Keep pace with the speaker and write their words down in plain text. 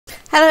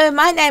Hello,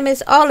 my name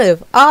is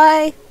Olive.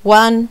 I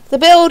won the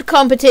build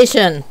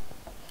competition.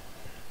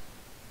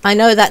 I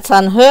know that's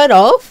unheard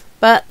of,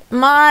 but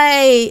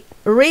my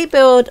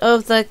rebuild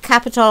of the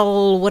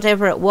Capitol,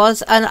 whatever it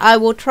was, and I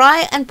will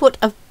try and put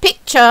a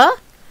picture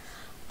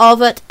of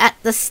it at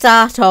the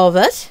start of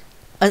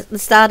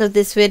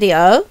this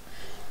video.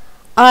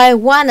 I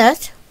won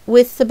it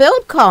with the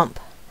build comp.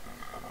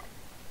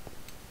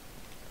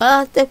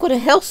 They've got a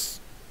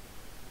health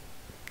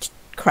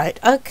crate.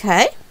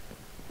 Okay.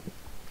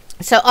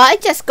 So I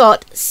just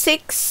got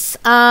 6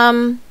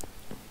 event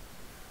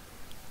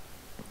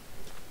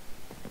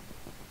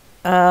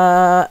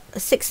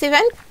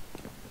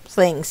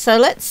things. So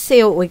let's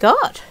see what we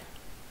got.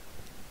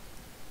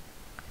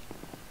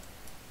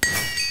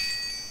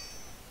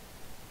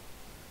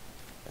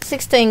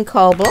 $16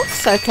 coal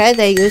blocks. Okay,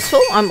 they're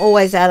useful. I'm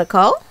always out of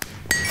coal.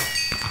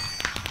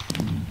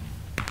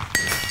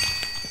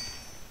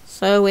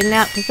 So we're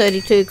now up to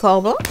 32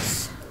 coal blocks.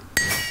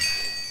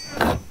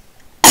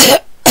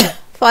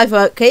 5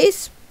 vote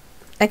keys.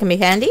 That can be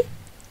handy.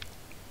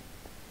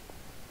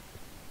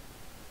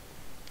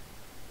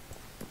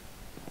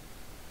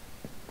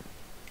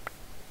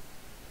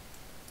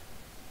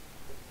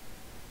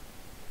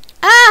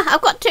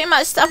 I've got too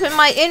much stuff in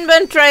my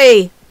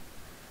inventory.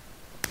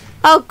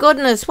 Oh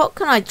goodness, what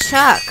can I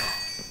chuck?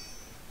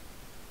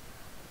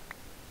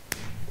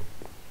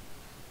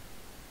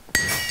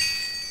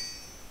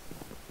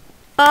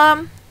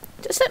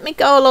 Just let me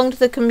go along to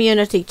the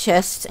community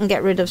chest and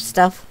get rid of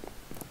stuff.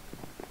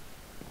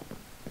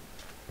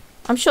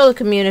 I'm sure the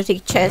community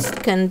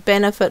chest can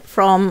benefit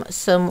from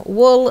some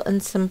wool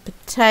and some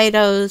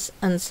potatoes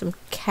and some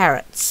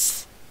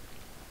carrots.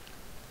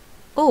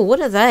 Oh, what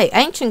are they?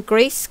 Ancient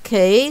Greece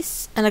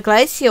keys and a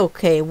glacial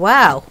key.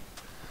 Wow.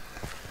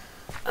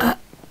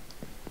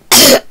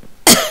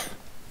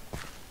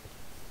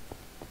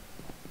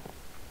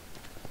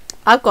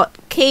 I've got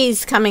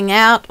keys coming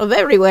out of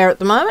everywhere at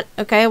the moment.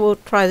 Okay, we'll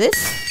try this.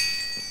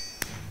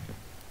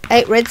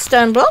 8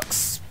 redstone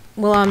blocks.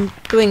 Well, I'm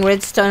doing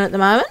redstone at the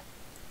moment.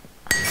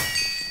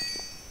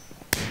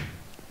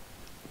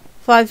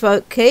 5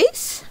 vote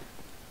keys.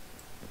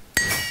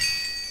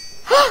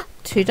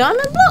 2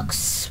 diamond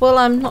blocks. Well,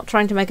 I'm not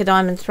trying to make a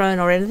diamond throne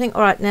or anything.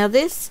 Alright, now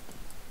this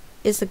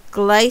is a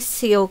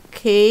glacial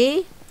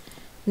key.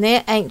 And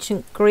they're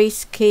ancient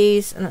Greece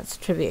keys, and it's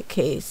trivia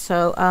keys.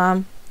 So,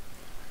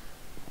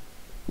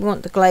 we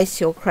want the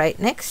glacial crate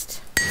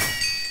next.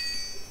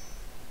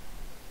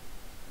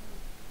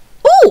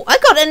 Oh, I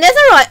got a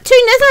netherite. 2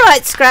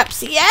 netherite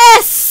scraps.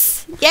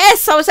 Yes!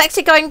 Yes, I was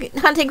actually going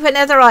hunting for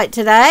netherite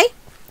today.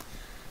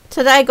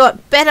 Today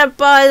got better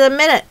by the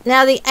minute.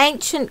 Now the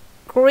ancient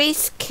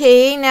Greece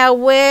key. Now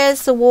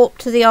where's the warp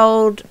to the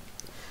old?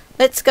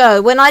 Let's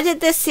go. When I did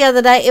this the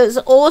other day, it was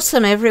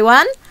awesome,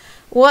 everyone.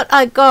 What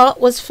I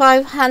got was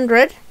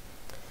 500.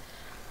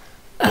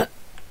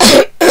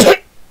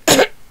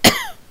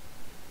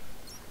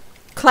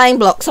 Claim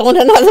blocks. I want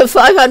another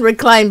 500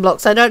 claim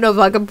blocks. I don't know if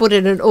I can put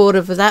in an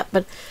order for that,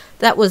 but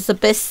that was the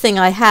best thing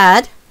I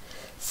had.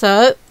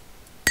 So,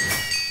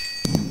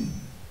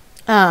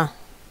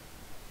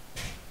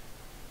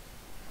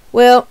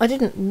 well, I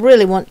didn't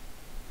really want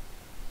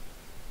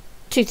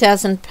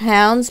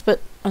 £2,000, but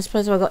I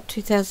suppose if I got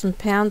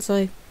 £2,000,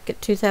 I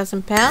get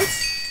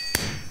 £2,000.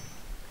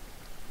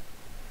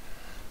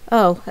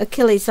 Oh,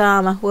 Achilles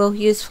armor. Well,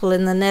 useful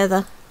in the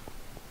nether.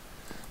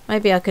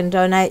 Maybe I can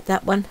donate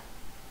that one.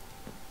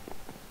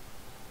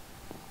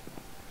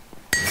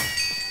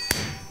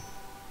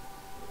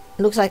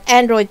 Looks like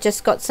Android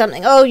just got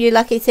something. Oh, you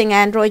lucky thing,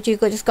 Android. You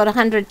just got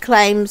 100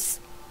 claim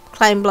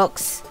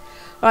blocks.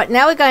 Alright,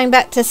 now we're going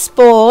back to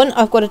spawn.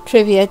 I've got a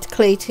trivia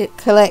to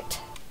collect.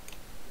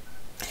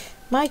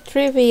 My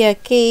trivia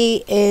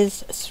key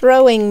is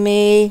throwing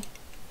me...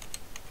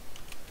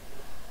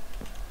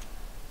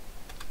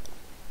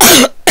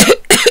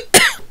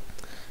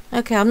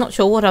 Okay, I'm not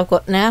sure what I've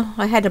got now.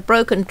 I had a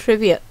broken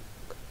trivia.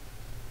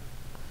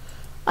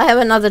 I have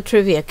another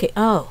trivia key.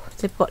 Oh,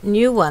 they've got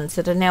new ones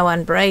that are now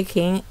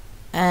unbreaking.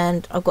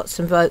 And I've got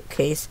some vote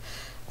keys.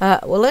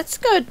 Well, let's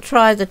go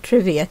try the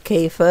trivia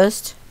key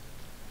first.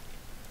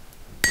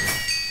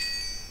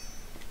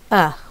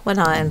 1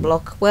 iron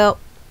block. Well,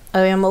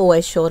 I am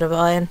always short of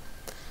iron.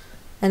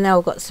 And now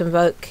I've got some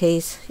vote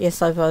keys.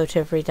 Yes, I vote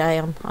every day.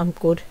 I'm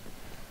good.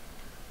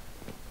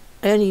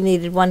 I only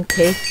needed 1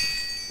 key.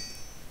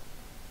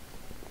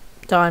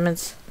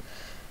 Diamonds.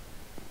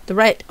 The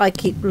rate I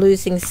keep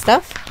losing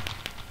stuff.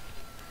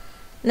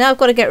 Now I've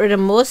got to get rid of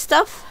more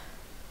stuff.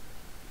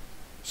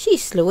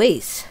 Jeez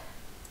Louise.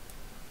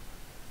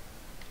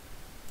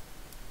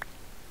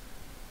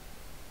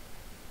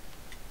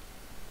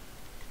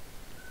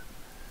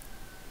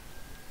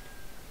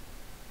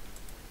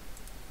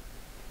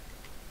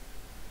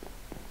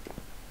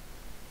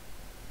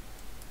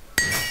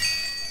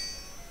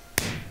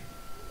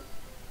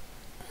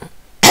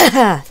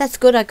 That's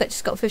good. I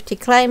just got 50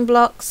 claim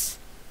blocks.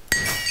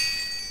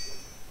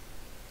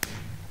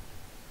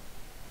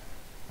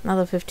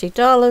 Another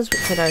 $50,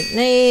 which I don't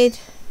need.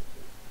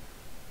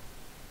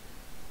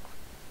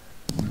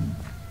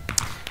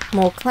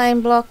 More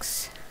claim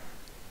blocks.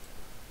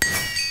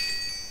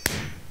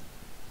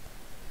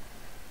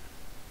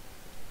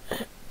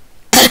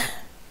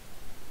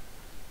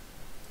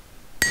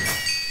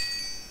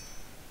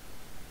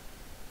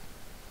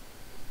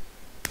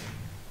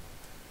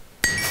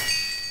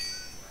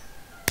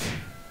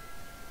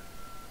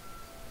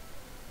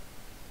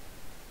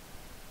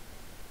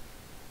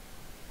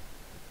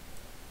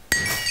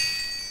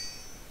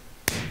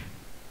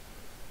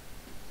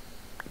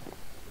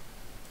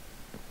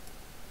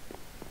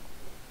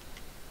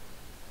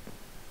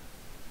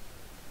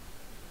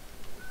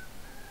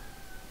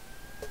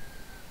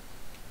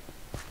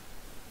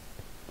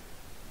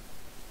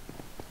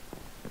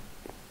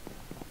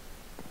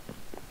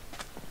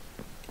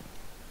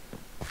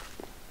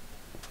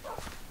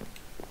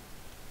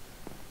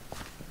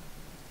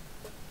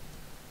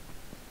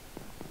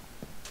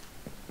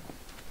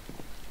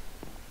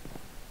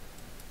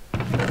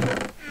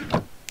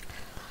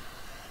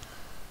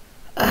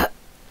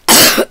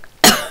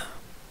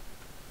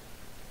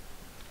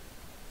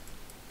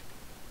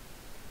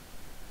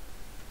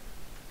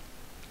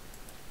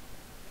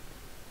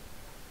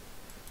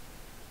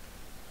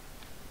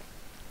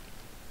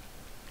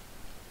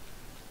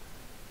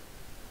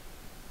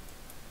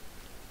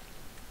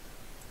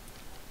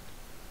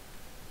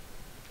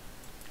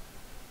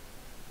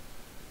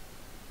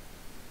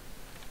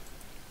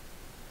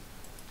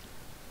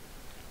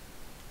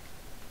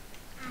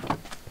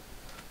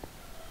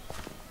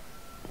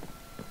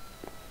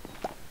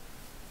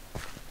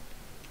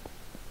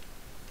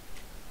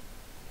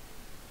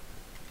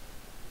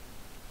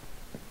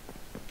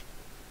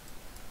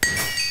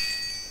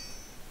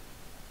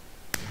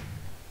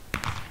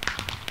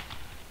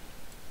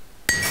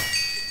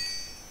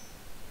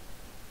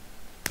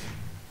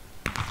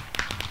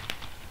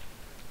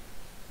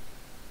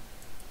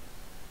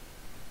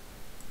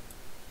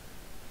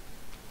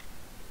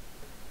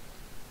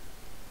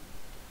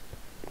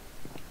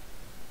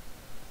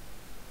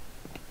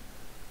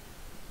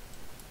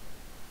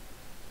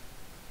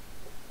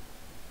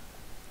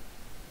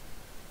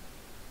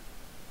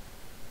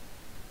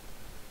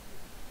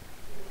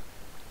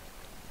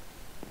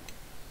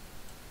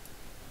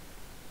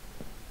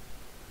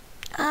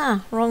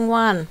 Ah, wrong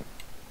one.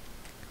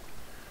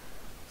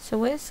 So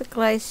where's the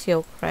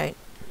glacial crate?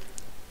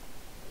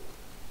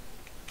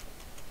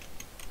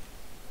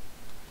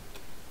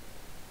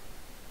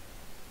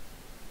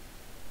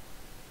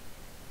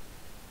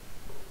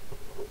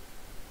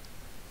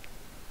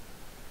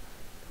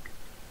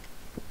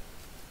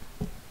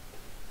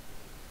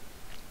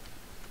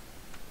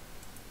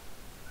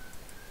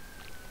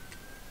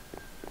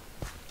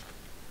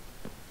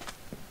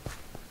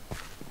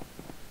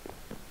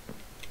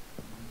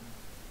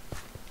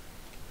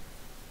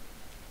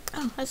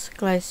 Oh, that's a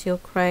glacial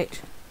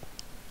crate.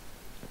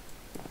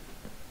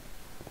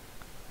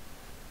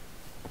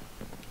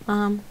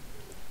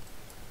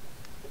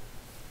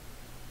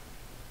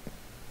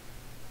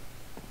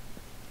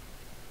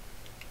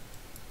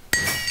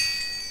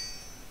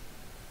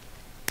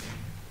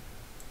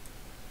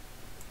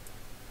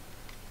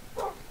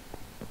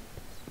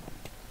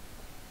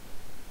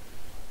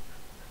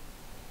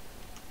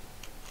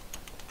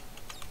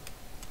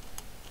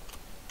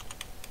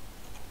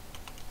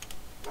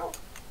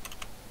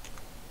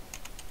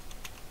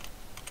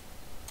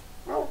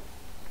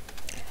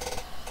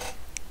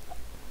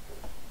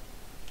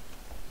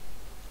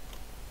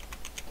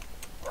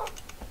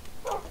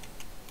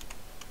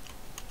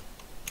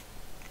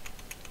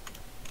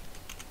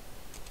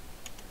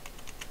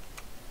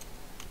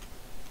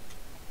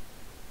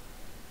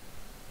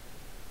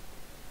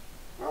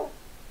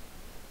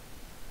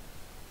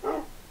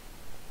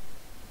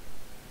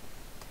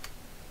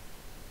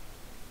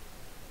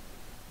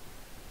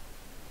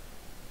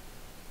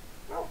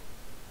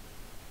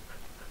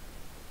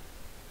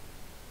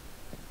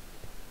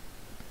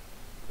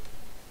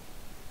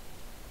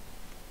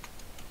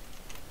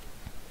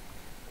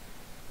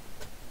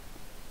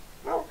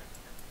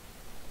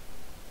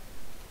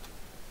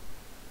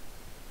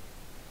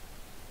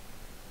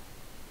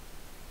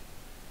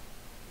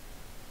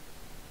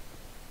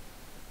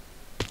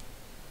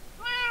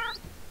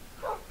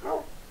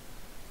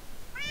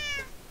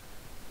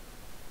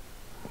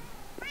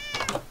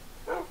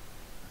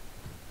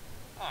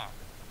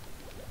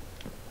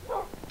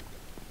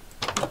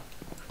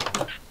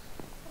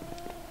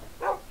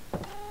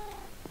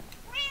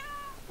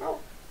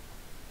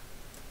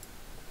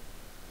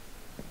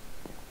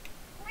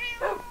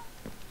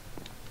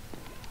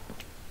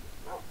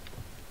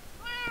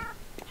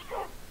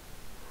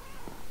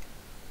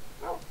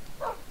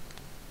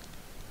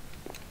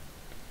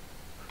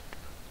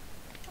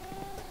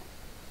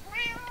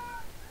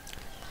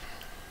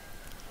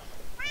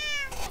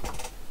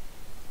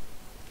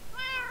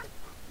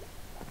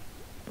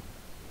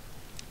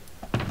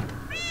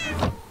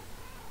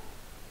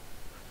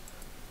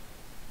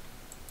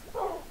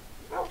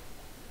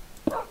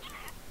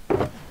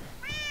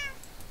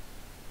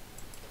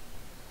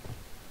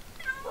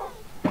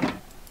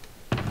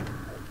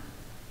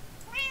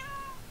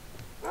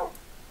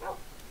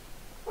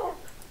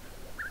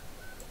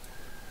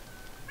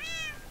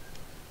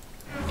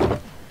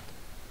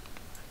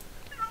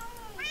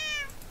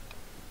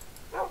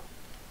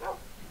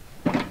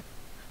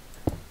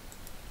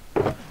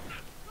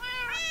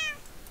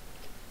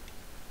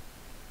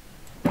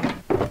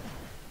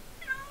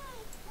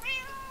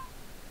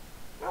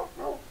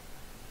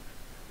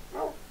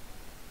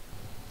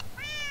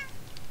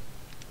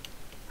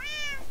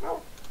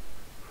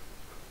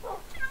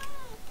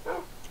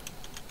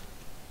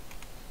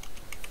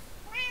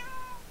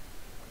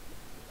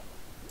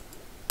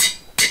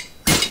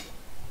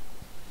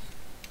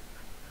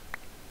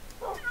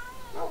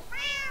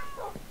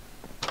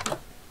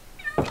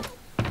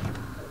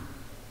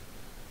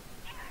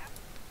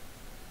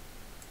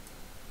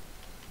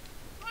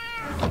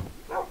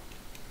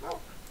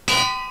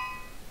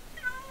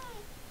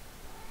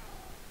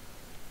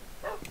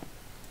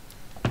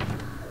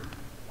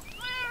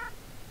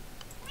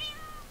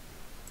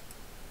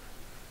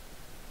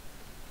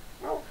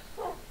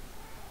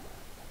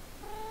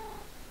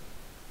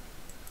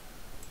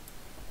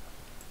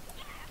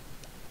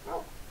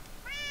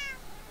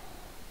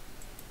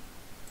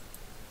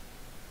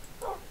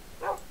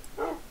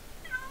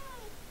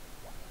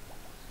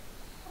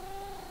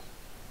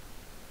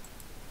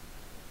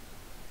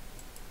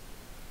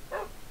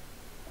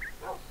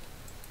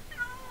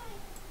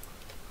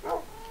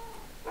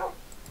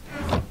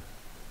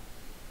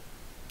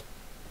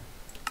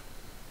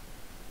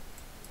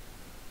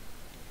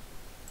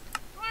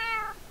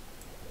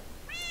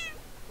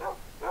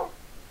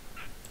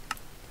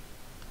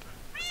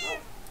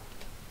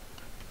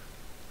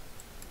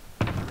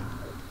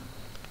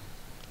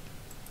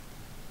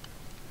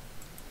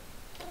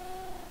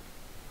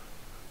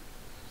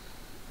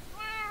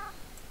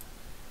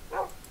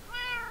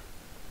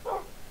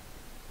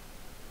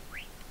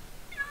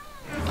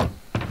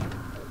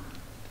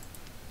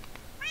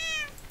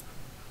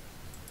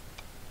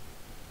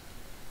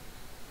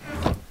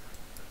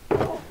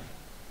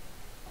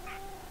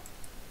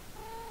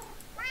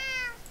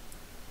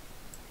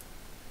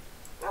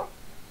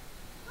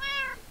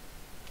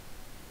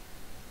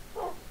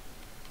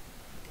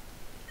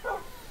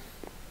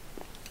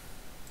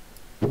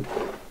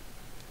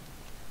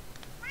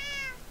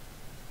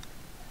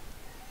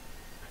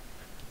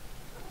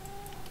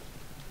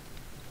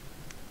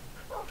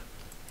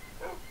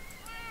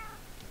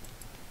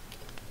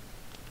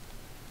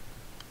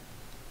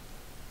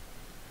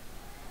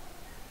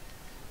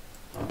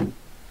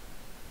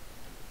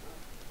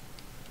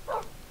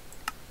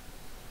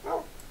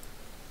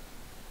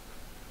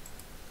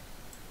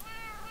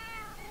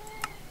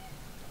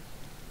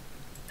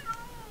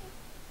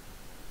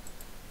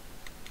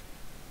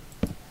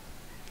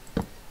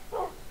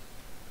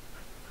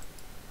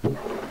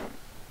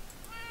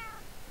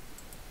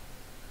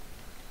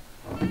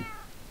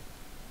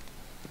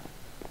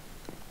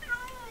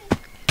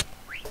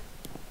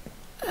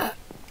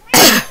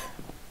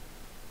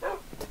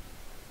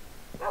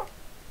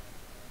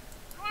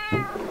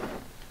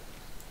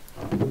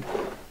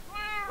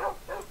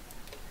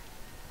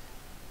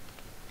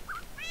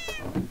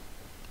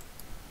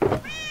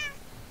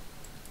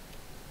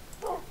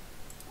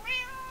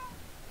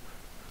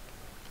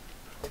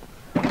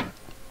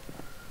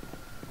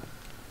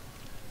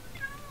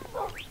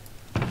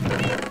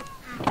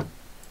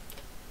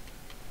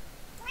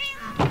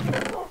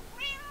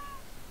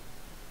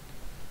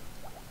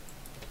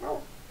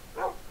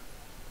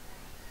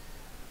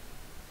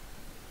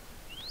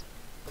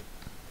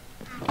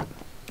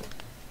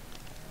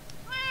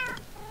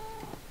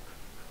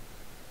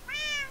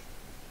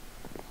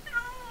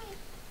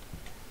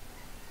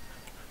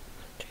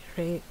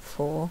 3,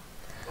 4,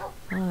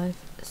 5,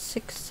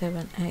 6,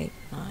 7, 8,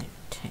 9,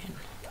 10.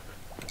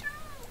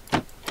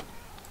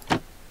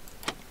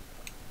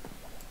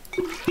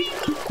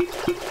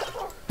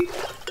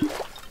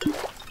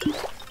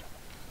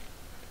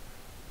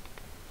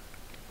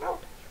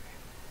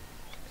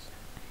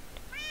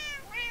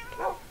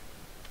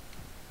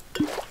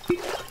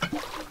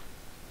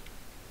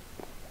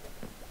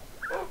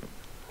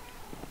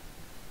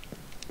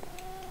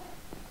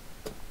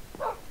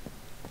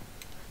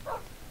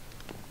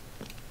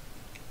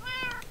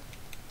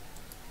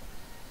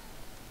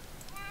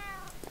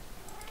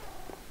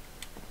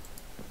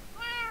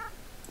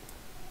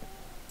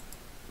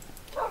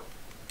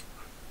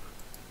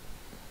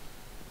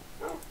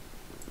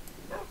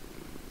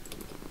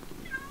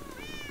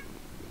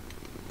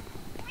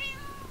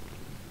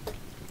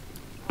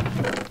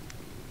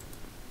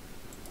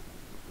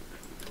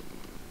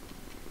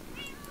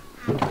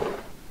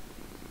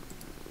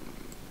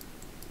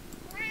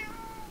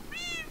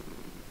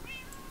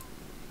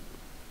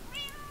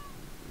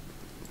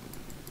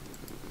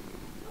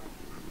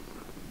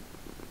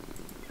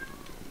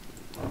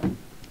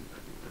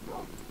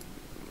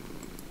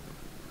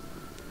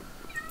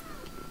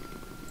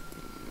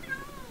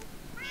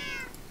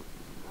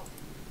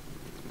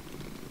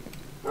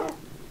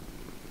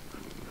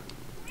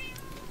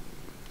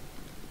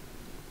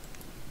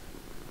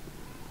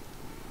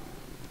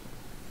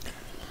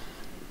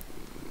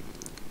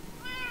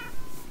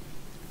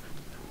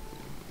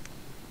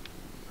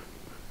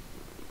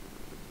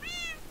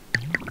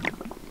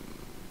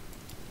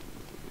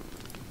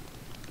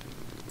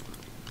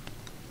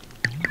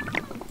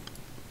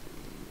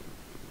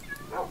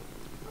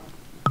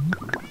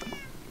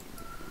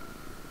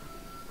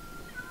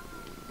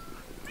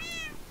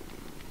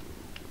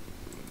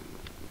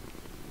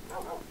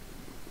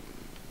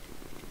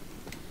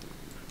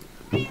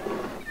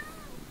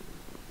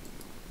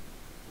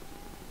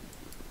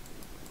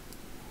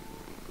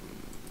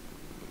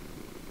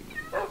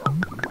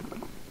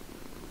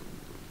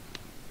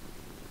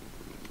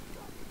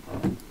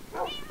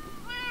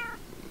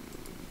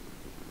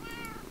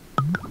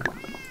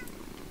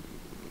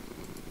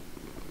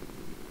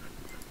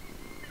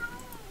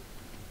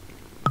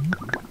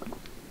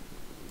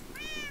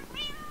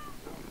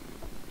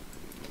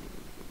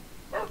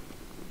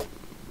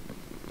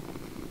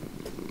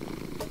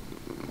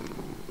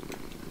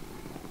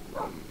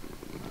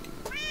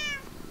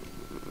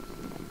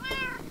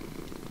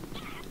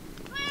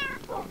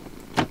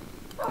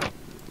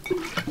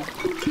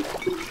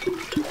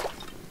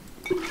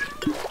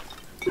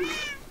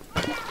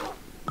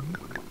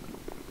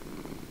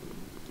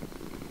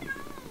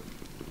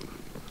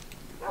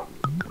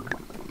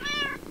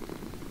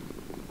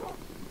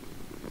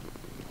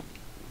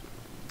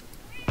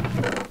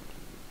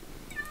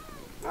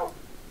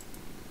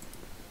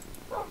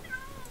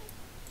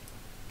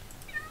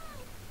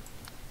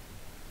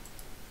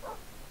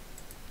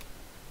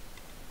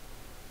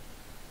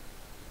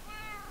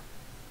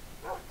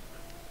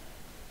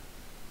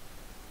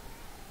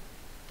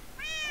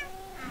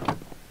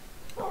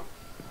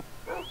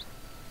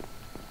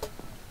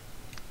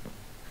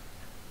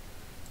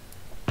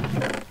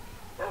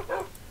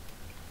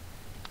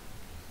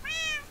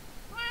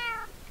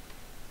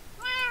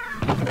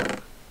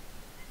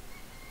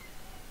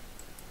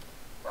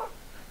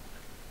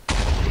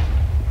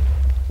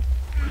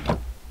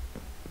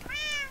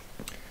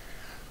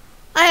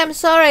 I am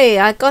sorry,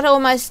 I got all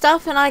my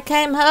stuff and I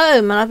came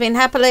home and I've been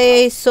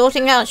happily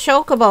sorting out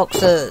shulker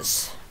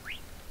boxes.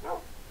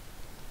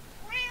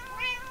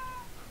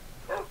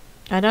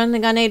 I don't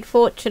think I need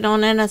fortune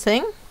on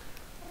anything.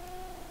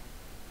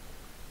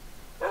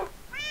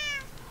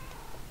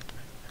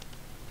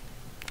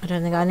 I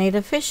don't think I need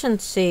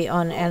efficiency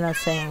on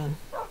anything.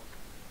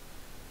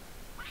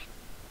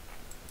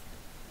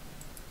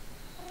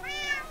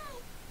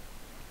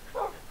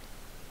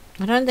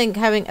 I don't think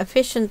having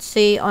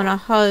efficiency on a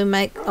hoe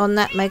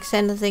makes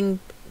anything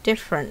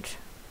different.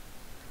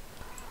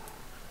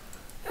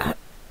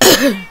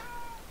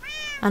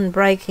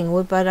 Unbreaking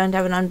wood, but I don't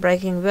have an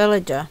unbreaking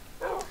villager.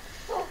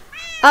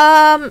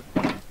 I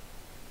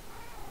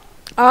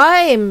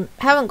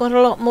haven't got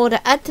a lot more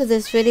to add to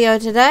this video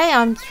today.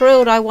 I'm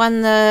thrilled I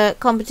won the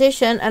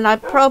competition, and I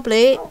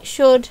probably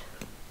should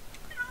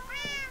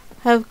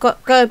have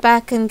go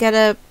back and get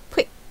a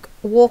quick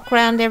walk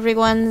around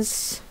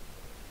everyone's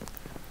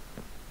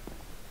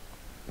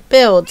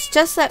builds.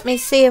 Just let me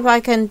see if I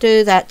can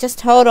do that.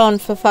 Just hold on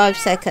for 5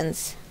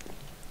 seconds.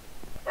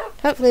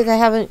 Hopefully they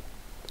haven't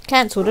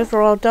cancelled it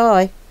or I'll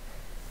die.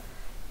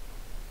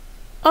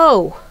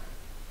 Oh,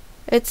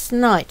 it's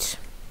night.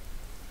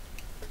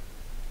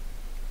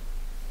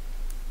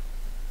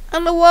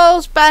 And the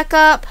wall's back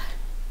up.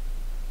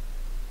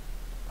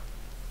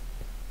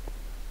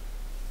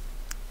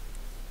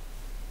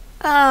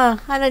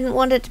 Ah, I didn't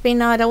want it to be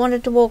night. I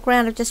wanted to walk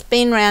around. I've just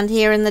been round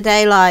here in the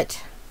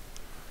daylight.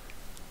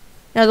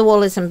 No, the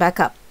wall isn't back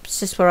up.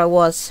 It's just where I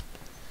was.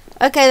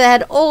 Okay, they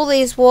had all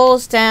these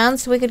walls down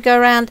so we could go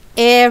around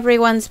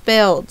everyone's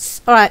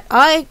builds. Alright,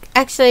 I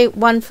actually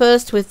won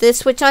first with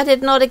this, which I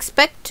did not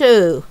expect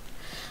to.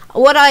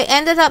 What I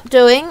ended up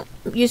doing,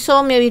 you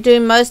saw me do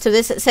most of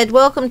this. It said,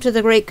 welcome to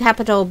the Greek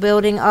Capitol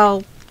building.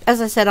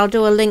 As I said, I'll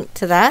do a link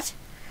to that.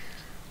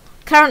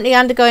 Currently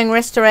undergoing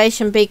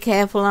restoration, be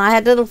careful. And I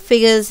had little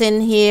figures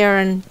in here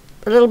and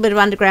a little bit of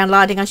underground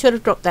lighting. I should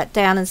have dropped that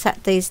down and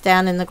sat these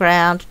down in the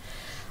ground.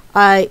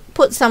 I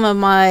put some of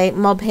my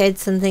mob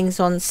heads and things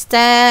on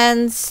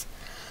stands.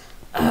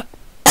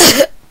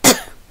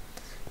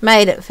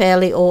 Made it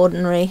fairly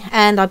ordinary.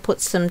 And I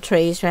put some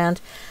trees around.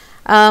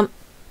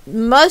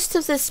 Most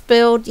of this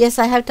build, yes,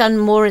 I have done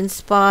more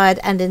inspired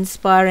and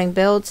inspiring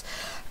builds.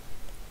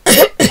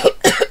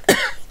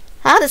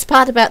 Hardest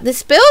part about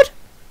this build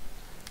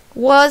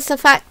was the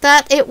fact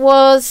that it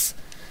was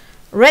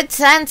red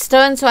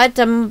sandstone, so I had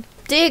to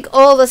dig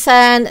all the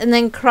sand and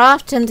then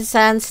craft into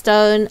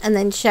sandstone and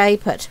then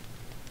shape it.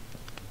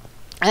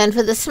 And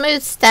for the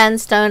smooth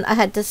sandstone I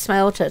had to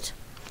smelt it.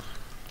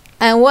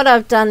 And what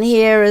I've done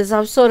here is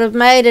I've sort of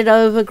made it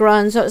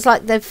overgrown, so it's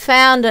like they've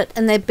found it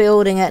and they're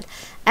building it.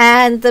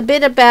 And the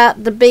bit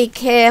about the be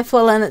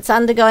careful and it's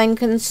undergoing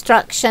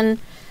construction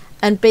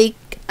and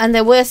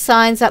there were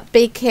signs up,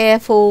 be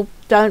careful,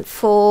 don't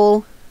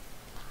fall.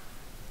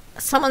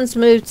 Someone's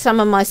moved some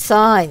of my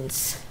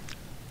signs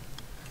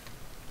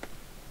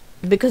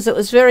because it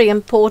was very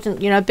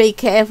important, you know, be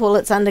careful,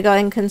 it's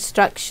undergoing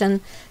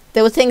construction.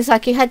 There were things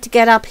like you had to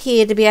get up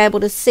here to be able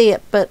to see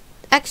it, but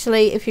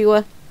actually if you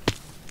were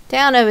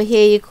down over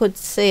here you could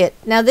see it.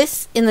 Now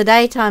this in the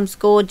daytime's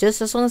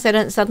gorgeous. As long as they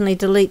don't suddenly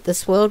delete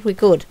this world, we're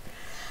good.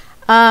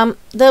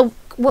 The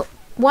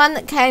one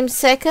that came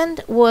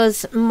second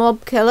was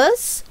Mob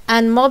Killers,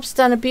 and Mob's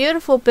done a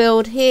beautiful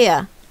build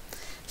here.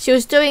 She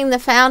was doing the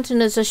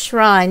fountain as a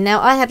shrine.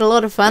 Now I had a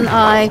lot of fun.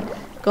 I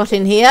got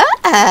in here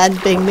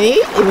and being me,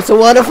 it was a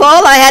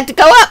waterfall. I had to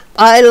go up.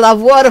 I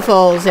love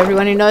waterfalls.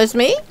 Everyone who knows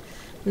me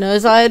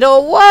knows I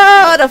adore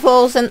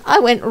waterfalls, and I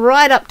went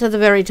right up to the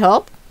very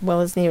top.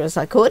 Well, as near as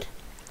I could.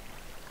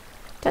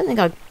 Don't think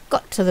I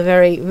got to the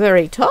very,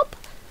 very top.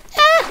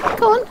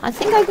 Go on. I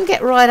think I can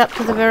get right up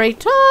to the very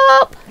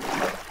top.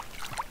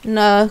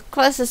 No,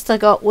 closest I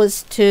got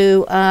was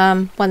to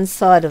one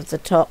side of the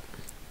top.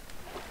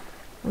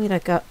 Where'd I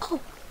go? Oh,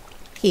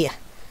 here.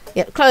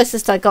 Yeah,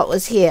 closest I got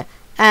was here.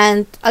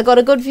 And I got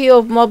a good view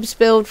of Mob's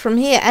build from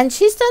here. And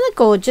she's done a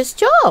gorgeous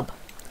job.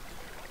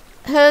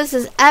 Hers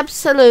is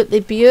absolutely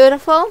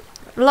beautiful.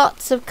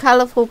 Lots of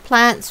colourful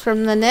plants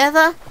from the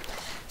nether.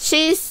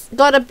 She's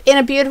got in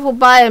a beautiful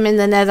biome in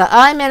the nether.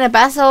 I'm in a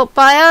basalt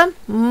biome.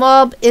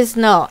 Mob is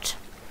not.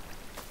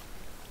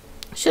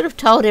 Should have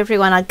told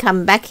everyone I'd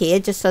come back here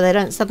just so they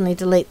don't suddenly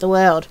delete the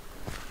world.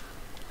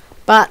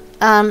 But,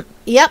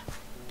 yep.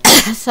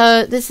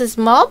 So this is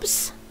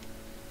Mob's.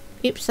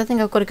 Oops, I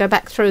think I've got to go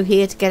back through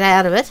here to get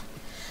out of it.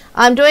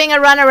 I'm doing a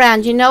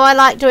runaround. You know I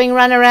like doing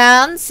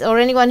runarounds, or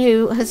anyone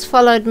who has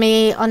followed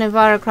me on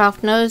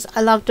EnviroCraft knows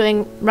I love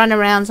doing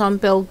runarounds on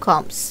build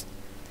comps.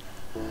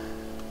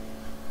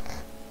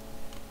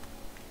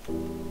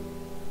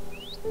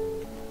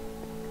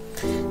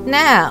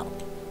 Now,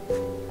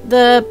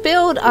 the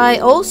build I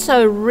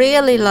also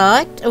really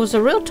liked, it was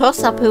a real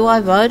toss-up who I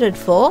voted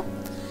for.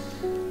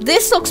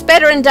 This looks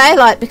better in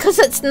daylight because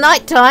it's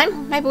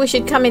nighttime. Maybe we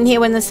should come in here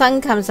when the sun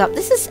comes up.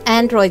 This is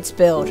Android's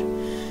build.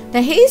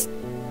 Now he's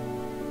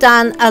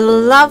done a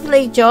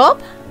lovely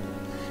job.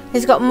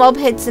 He's got mob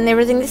heads and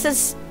everything. This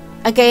is,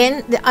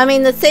 again, I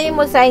mean the theme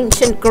was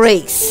ancient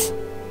Greece.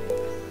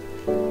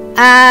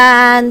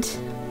 And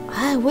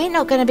we're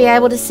not going to be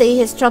able to see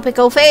his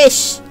tropical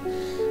fish.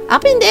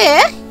 Up in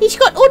there, he's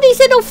got all these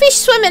little fish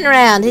swimming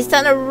around. He's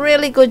done a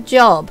really good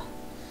job.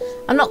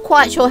 I'm not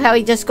quite sure how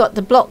he just got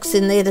the blocks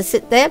in there to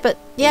sit there, but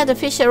yeah, the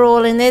fish are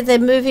all in there. They're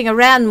moving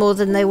around more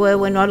than they were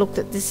when I looked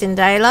at this in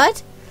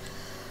daylight.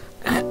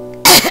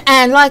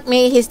 And like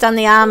me, he's done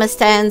the armor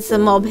stands, the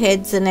mob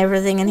heads and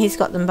everything, and he's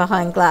got them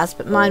behind glass,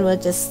 but mine were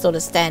just sort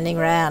of standing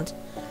around.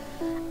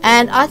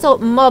 And I thought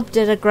Mob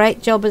did a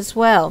great job as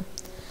well.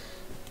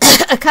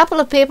 A couple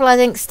of people I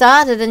think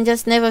started and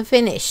just never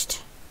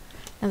finished.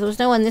 And there was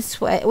no one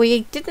this way.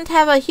 We didn't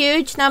have a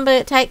huge number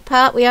to take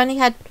part. We only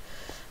had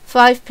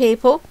 5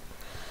 people.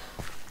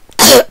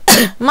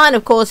 Mine,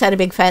 of course, had a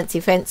big fancy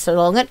fence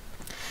along it.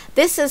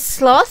 This is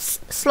Sloths.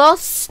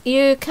 Sloths,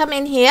 you come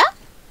in here.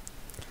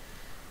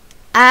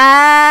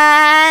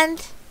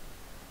 And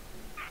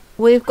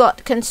we've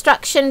got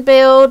construction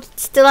build.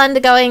 Still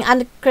undergoing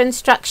under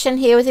construction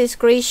here with his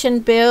Grecian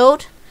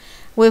build.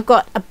 We've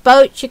got a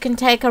boat you can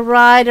take a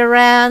ride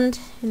around.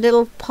 A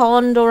little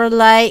pond or a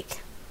lake.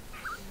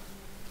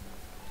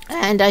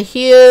 And a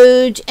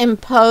huge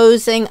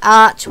imposing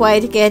archway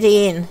to get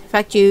in. In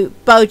fact, you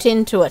boat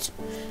into it.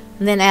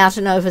 And then out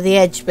and over the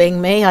edge,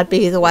 being me, I'd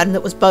be the one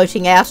that was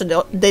boating out and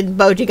then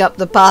boating up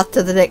the path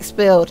to the next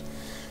build.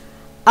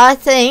 I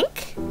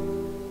think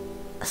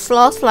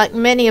Sloth, like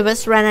many of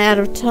us, ran out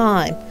of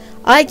time.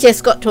 I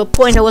just got to a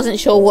point I wasn't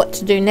sure what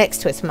to do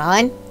next with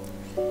mine.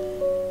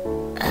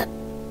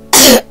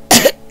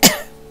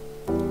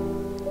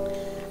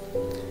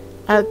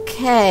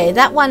 Okay,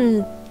 that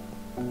one,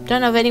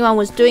 don't know if anyone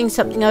was doing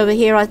something over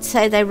here. I'd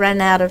say they ran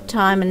out of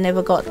time and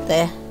never got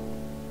there.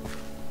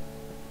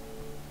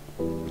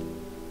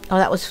 Oh,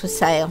 that was for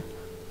sale.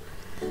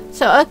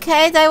 So,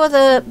 okay, they were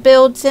the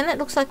builds in it.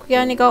 Looks like we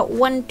only got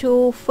 1,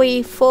 2,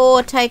 3,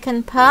 4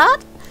 taken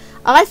part.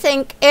 I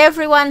think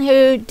everyone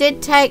who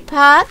did take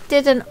part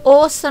did an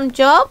awesome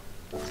job.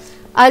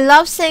 I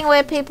love seeing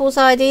where people's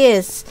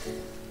ideas.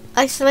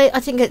 Actually, I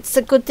think it's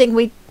a good thing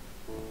we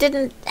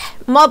didn't.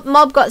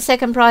 Mob got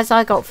second prize,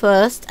 I got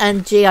first,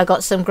 and gee, I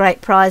got some great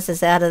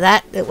prizes out of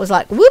that. It was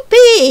like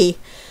whoopee.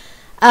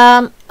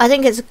 I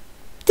think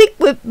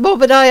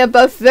Mob and I are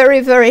both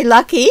very, very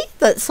lucky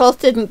that Sloth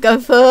didn't go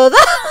further.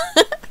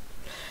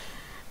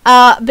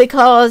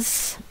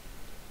 Because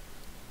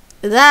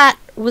that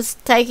was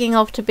taking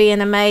off to be an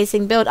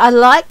amazing build. I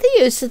like the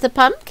use of the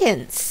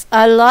pumpkins.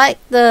 I like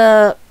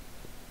the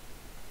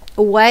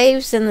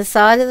waves in the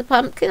side of the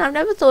pumpkin. I've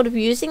never thought of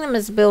using them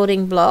as a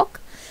building block,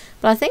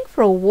 but I think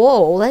for a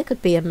wall they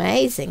could be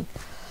amazing.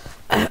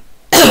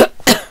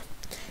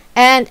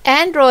 And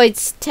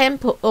Android's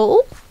temple,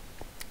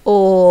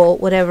 or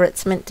whatever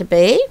it's meant to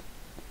be,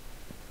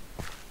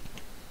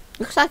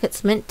 looks like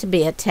it's meant to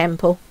be a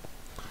temple.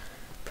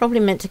 Probably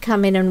meant to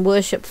come in and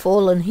worship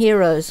fallen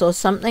heroes or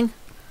something,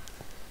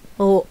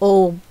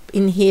 or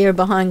in here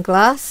behind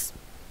glass,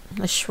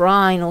 a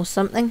shrine or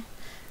something.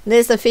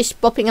 There's the fish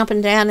bopping up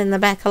and down in the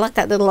back. I like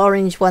that little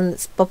orange one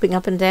that's bopping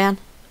up and down.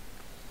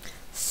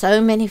 So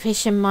many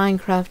fish in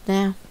Minecraft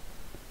now.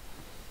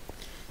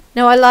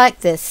 No, I like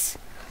this.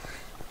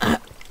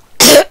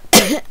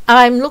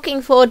 I'm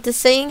looking forward to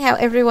seeing how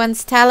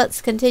everyone's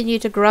talents continue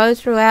to grow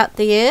throughout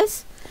the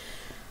years.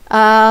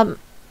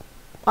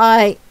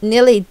 I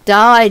nearly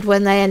died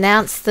when they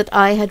announced that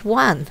I had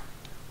won.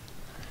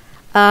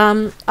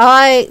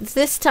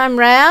 This time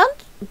round,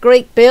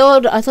 Greek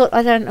build, I thought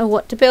I don't know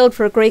what to build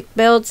for a Greek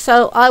build,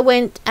 so I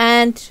went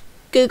and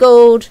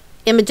Googled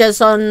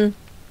images on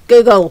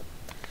Google.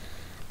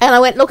 And I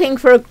went looking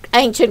for an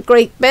ancient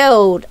Greek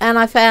build, and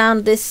I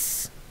found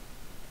this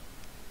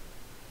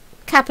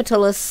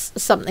capitalist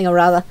something or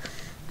other.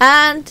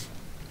 And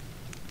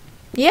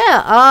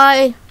yeah,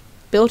 I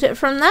built it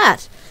from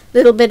that.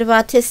 Little bit of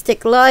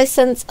artistic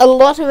license. A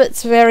lot of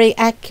it's very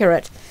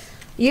accurate.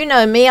 You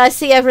know me, I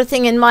see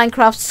everything in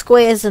Minecraft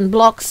squares and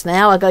blocks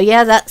now. I go,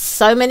 yeah, that's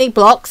so many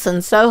blocks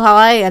and so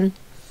high, and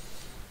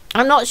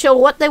I'm not sure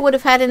what they would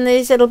have had in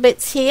these little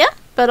bits here,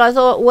 but I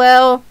thought,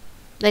 well,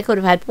 they could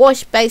have had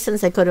wash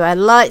basins, they could have had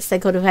lights, they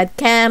could have had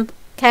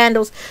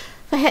candles.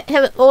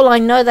 For all I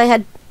know, they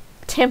had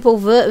temple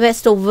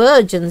Vestal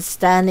Virgins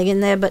standing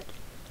in there, but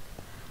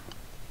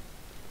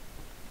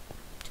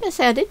I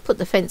say I did put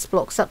the fence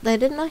blocks up there,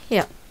 didn't I?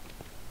 Yeah.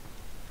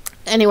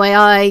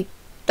 Anyway,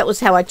 that was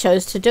how I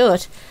chose to do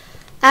it.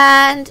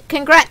 And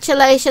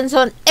congratulations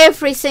on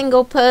every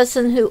single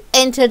person who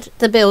entered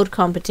the build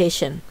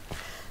competition.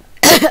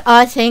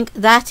 I think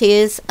that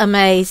is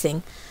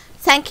amazing.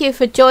 Thank you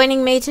for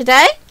joining me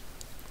today,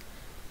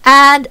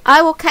 and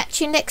I will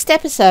catch you next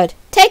episode.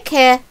 Take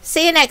care.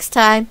 See you next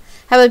time.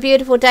 Have a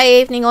beautiful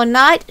day, evening or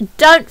night.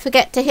 Don't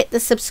forget to hit the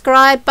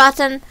subscribe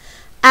button,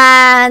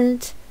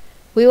 and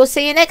we will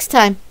see you next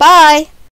time. Bye.